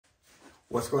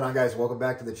What's going on, guys? Welcome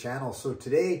back to the channel. So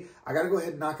today I got to go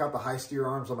ahead and knock out the high steer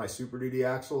arms on my Super Duty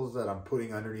axles that I'm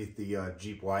putting underneath the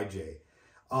Jeep YJ.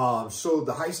 So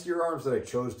the high steer arms that I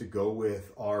chose to go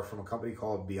with are from a company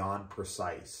called Beyond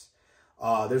Precise.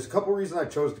 There's a couple reasons I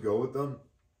chose to go with them.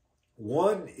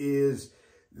 One is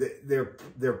that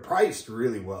they're priced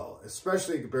really well,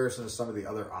 especially in comparison to some of the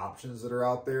other options that are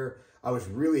out there. I was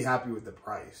really happy with the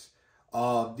price.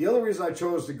 The other reason I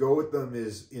chose to go with them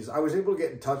is I was able to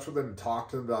get in touch with them and talk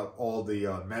to them about all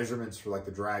the measurements for like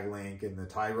the drag link and the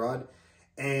tie rod.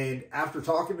 And after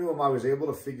talking to them, I was able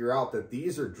to figure out that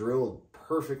these are drilled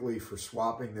perfectly for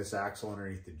swapping this axle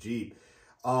underneath the Jeep.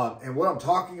 And what I'm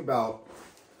talking about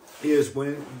is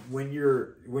when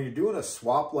you're doing a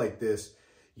swap like this,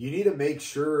 you need to make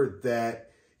sure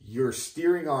that your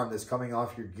steering arm that's coming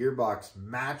off your gearbox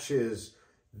matches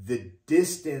the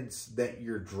distance that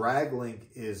your drag link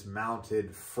is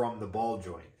mounted from the ball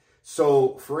joint.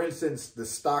 So for instance, the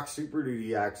stock Super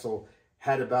Duty axle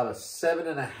had about a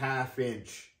 7.5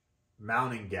 inch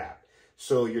mounting gap.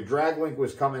 So your drag link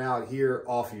was coming out here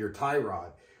off of your tie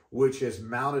rod, which is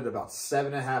mounted about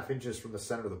 7.5 inches from the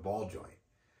center of the ball joint.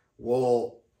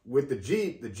 Well, with the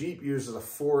Jeep uses a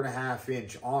 4.5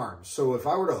 inch arm. So if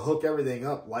I were to hook everything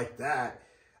up like that,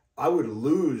 I would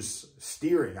lose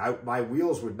steering. My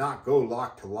wheels would not go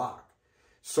lock to lock.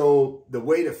 So the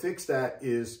way to fix that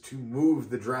is to move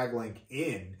the drag link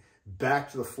in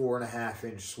back to the 4.5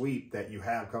 inch sweep that you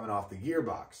have coming off the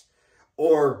gearbox,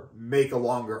 or make a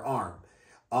longer arm.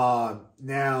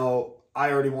 Now,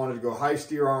 I already wanted to go high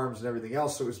steer arms and everything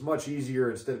else, so it was much easier.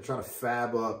 Instead of trying to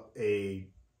fab up a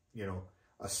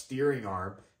steering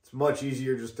arm, it's much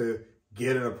easier just to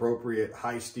get an appropriate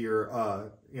high steer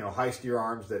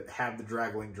arms that have the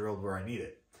drag link drilled where I need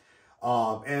it.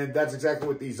 And that's exactly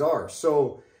what these are.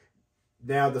 So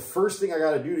now the first thing I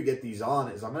got to do to get these on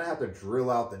is I'm going to have to drill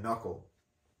out the knuckle.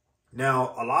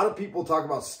 Now, a lot of people talk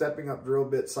about stepping up drill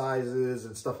bit sizes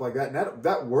and stuff like that. And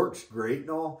that works great and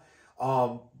all.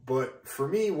 But for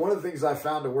me, one of the things I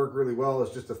found to work really well is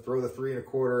just to throw the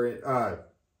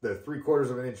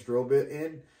 3/4 of an inch drill bit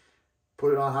in,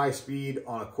 put it on high speed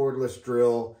on a cordless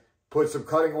drill, put some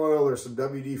cutting oil or some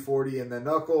WD-40 in the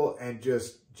knuckle, and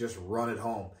just run it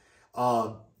home.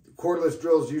 Cordless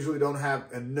drills usually don't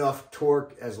have enough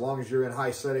torque as long as you're in high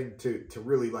setting to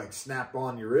really like snap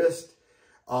on your wrist.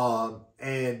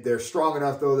 And they're strong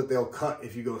enough though that they'll cut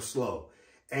if you go slow.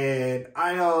 And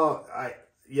I know,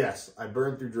 yes, I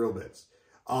burn through drill bits.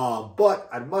 But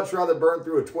I'd much rather burn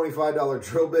through a $25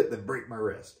 drill bit than break my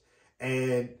wrist.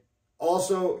 And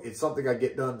also, it's something I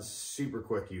get done super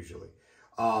quick usually.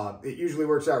 It usually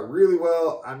works out really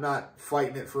well. I'm not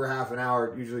fighting it for half an hour.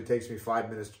 It usually takes me 5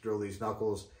 minutes to drill these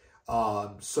knuckles.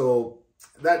 So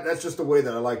that's just the way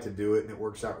that I like to do it, and it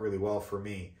works out really well for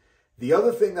me. The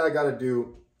other thing that I got to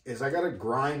do is I got to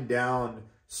grind down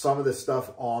some of the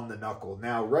stuff on the knuckle.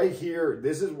 Now, right here,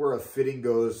 this is where a fitting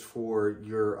goes for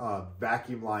your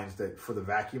vacuum lines for the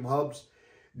vacuum hubs.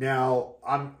 Now,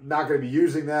 I'm not going to be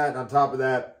using that, and on top of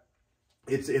that,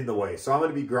 it's in the way. So I'm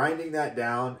going to be grinding that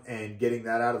down and getting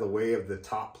that out of the way of the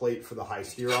top plate for the high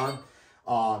steer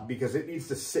arm, because it needs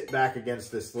to sit back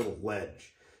against this little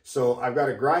ledge. So I've got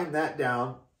to grind that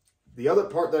down. The other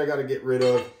part that I got to get rid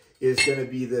of is going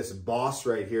to be this boss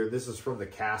right here. This is from the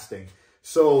casting.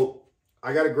 So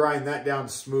I got to grind that down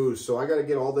smooth. So I got to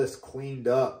get all this cleaned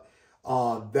up.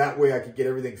 That way I can get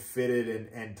everything fitted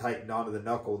and tightened onto the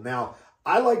knuckle. Now,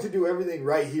 I like to do everything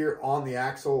right here on the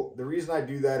axle. The reason I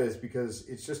do that is because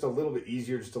it's just a little bit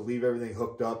easier just to leave everything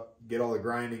hooked up, get all the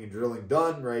grinding and drilling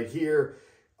done right here,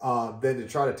 than to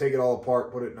try to take it all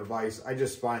apart, put it in a vise. I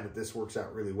just find that this works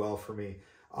out really well for me.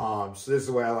 So this is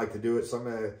the way I like to do it. So I'm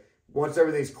going to, once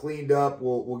everything's cleaned up,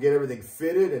 we'll get everything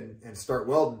fitted and start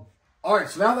welding. All right,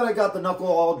 so now that I got the knuckle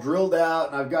all drilled out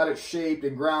and I've got it shaped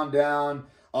and ground down,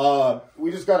 we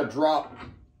just got to drop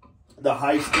the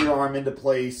high steer arm into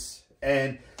place.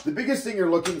 And the biggest thing you're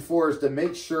looking for is to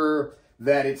make sure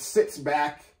that it sits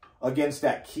back against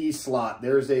that key slot.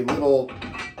 There's a little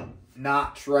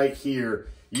notch right here.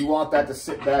 You want that to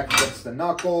sit back against the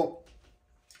knuckle.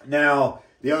 Now,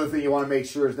 the other thing you want to make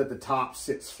sure is that the top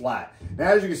sits flat.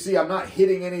 Now, as you can see, I'm not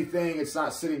hitting anything. It's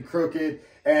not sitting crooked.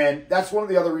 And that's one of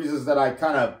the other reasons that I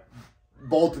kind of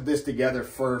bolted this together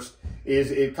first, is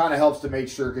it kind of helps to make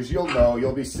sure, because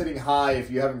you'll be sitting high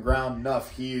if you haven't ground enough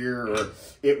here, or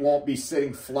it won't be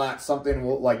sitting flat. Something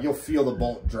will, like, you'll feel the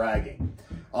bolt dragging.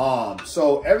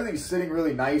 So everything's sitting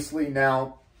really nicely.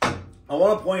 Now, I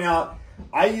want to point out,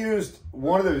 I used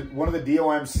one of the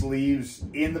DOM sleeves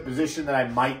in the position that I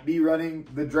might be running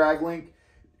the drag link.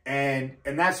 And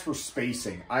that's for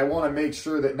spacing. I want to make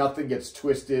sure that nothing gets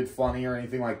twisted, funny, or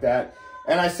anything like that.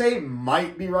 And I say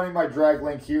might be running my drag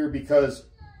link here because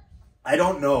I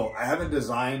don't know. I haven't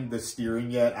designed the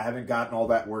steering yet. I haven't gotten all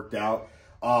that worked out.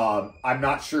 I'm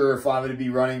not sure if I'm going to be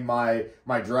running my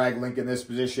drag link in this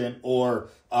position, or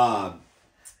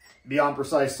Beyond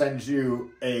Precise sends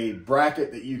you a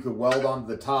bracket that you could weld onto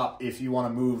the top if you want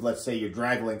to move, let's say, your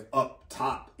drag link up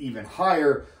top even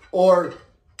higher, or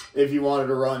if you wanted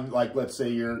to run, like, let's say,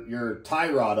 your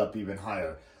tie rod up even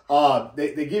higher.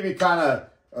 They give you kind of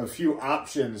a few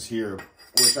options here,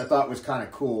 which I thought was kind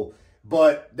of cool.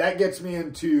 But that gets me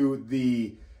into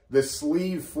the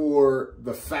sleeve for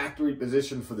the factory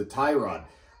position for the tie rod.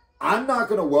 I'm not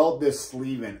going to weld this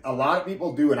sleeve in. A lot of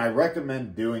people do, and I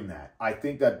recommend doing that. I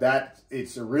think that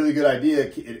it's a really good idea.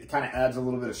 It kind of adds a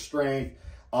little bit of strength.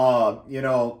 You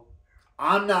know,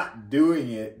 I'm not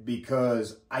doing it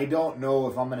because I don't know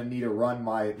if I'm going to need to run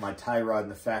my tie rod in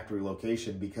the factory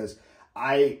location, because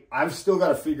I've still got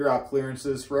to figure out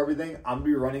clearances for everything. I'm going to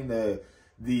be running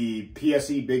the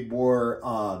PSE big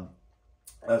bore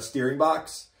steering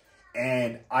box.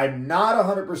 And I'm not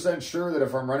 100% sure that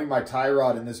if I'm running my tie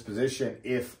rod in this position,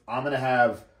 if I'm going to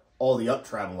have all the up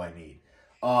travel I need.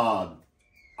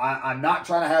 I'm not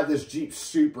trying to have this Jeep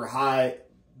super high,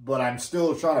 but I'm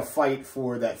still trying to fight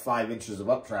for that 5 inches of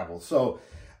up travel. So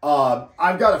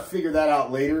I've got to figure that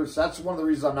out later. So that's one of the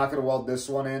reasons I'm not going to weld this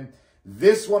one in.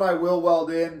 This one I will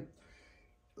weld in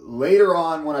later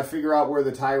on when I figure out where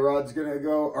the tie rod's going to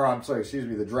go. Or I'm sorry, excuse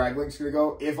me, the drag link's going to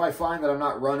go. If I find that I'm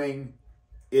not running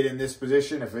it in this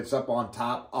position, if it's up on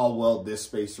top, I'll weld this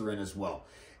spacer in as well.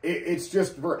 It's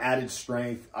just for added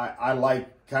strength. I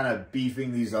like kind of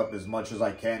beefing these up as much as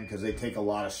I can because they take a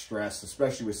lot of stress,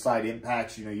 especially with side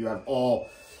impacts. You know, you have all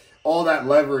that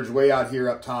leverage way out here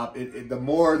up top. The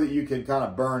more that you can kind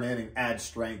of burn in and add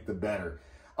strength, the better.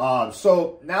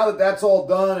 So now that that's all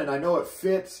done and I know it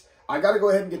fits, I got to go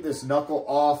ahead and get this knuckle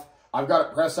off. I've got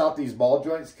to press out these ball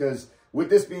joints because with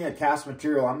this being a cast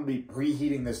material, I'm going to be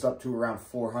preheating this up to around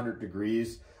 400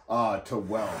 degrees to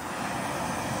weld.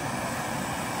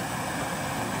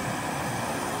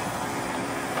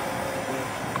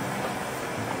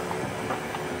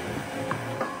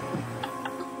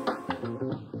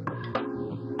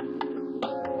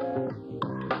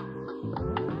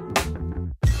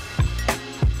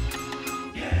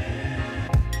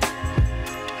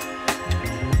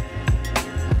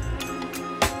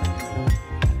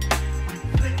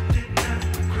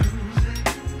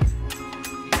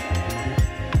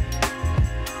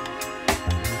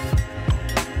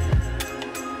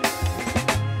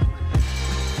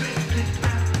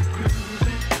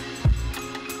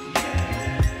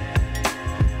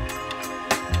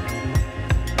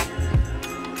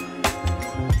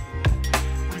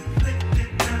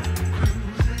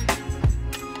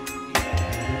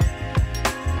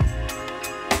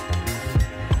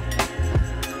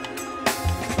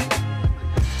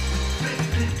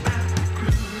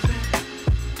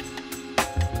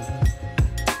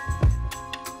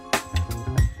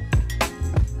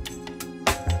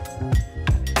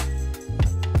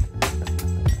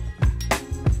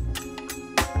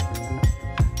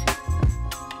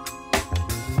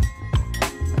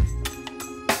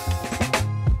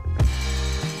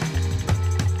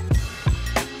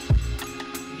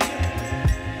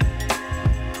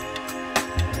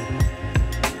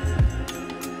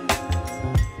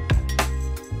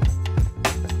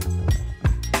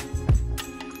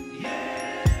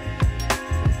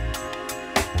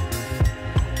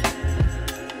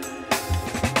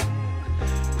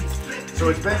 So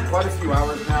it's been quite a few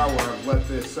hours now where I've let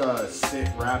this sit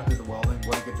wrapped in the welding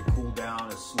blanket to cool down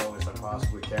as slow as I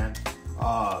possibly can.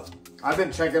 I've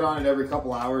been checking on it every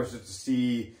couple hours just to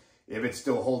see if it's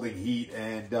still holding heat,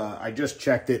 and I just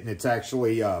checked it, and it's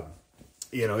actually,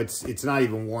 you know, it's not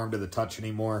even warm to the touch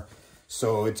anymore,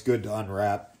 so it's good to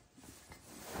unwrap.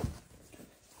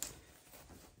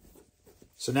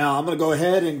 So now I'm going to go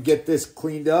ahead and get this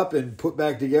cleaned up and put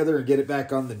back together and get it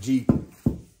back on the Jeep.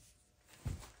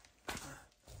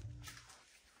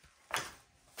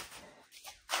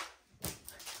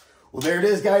 Well, there it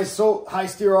is, guys. So high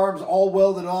steer arms all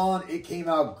welded on. It came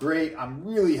out great. I'm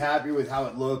really happy with how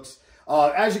it looks.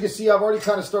 As you can see, I've already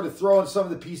kind of started throwing some of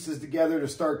the pieces together to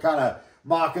start kind of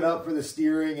mocking up for the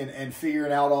steering and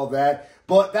figuring out all that.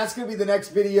 But that's going to be the next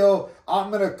video. I'm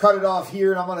going to cut it off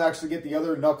here, and I'm going to actually get the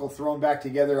other knuckle thrown back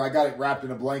together. I got it wrapped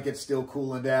in a blanket, still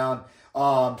cooling down.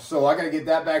 So I got to get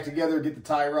that back together, get the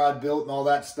tie rod built and all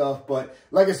that stuff. But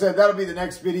like I said, that'll be the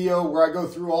next video where I go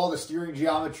through all the steering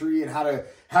geometry and how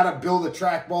to build a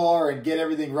track bar and get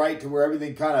everything right to where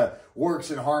everything kind of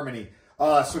works in harmony.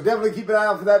 So definitely keep an eye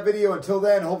out for that video. Until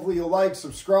then, hopefully you'll like,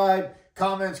 subscribe,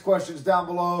 comments, questions down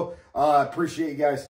below. Appreciate you guys.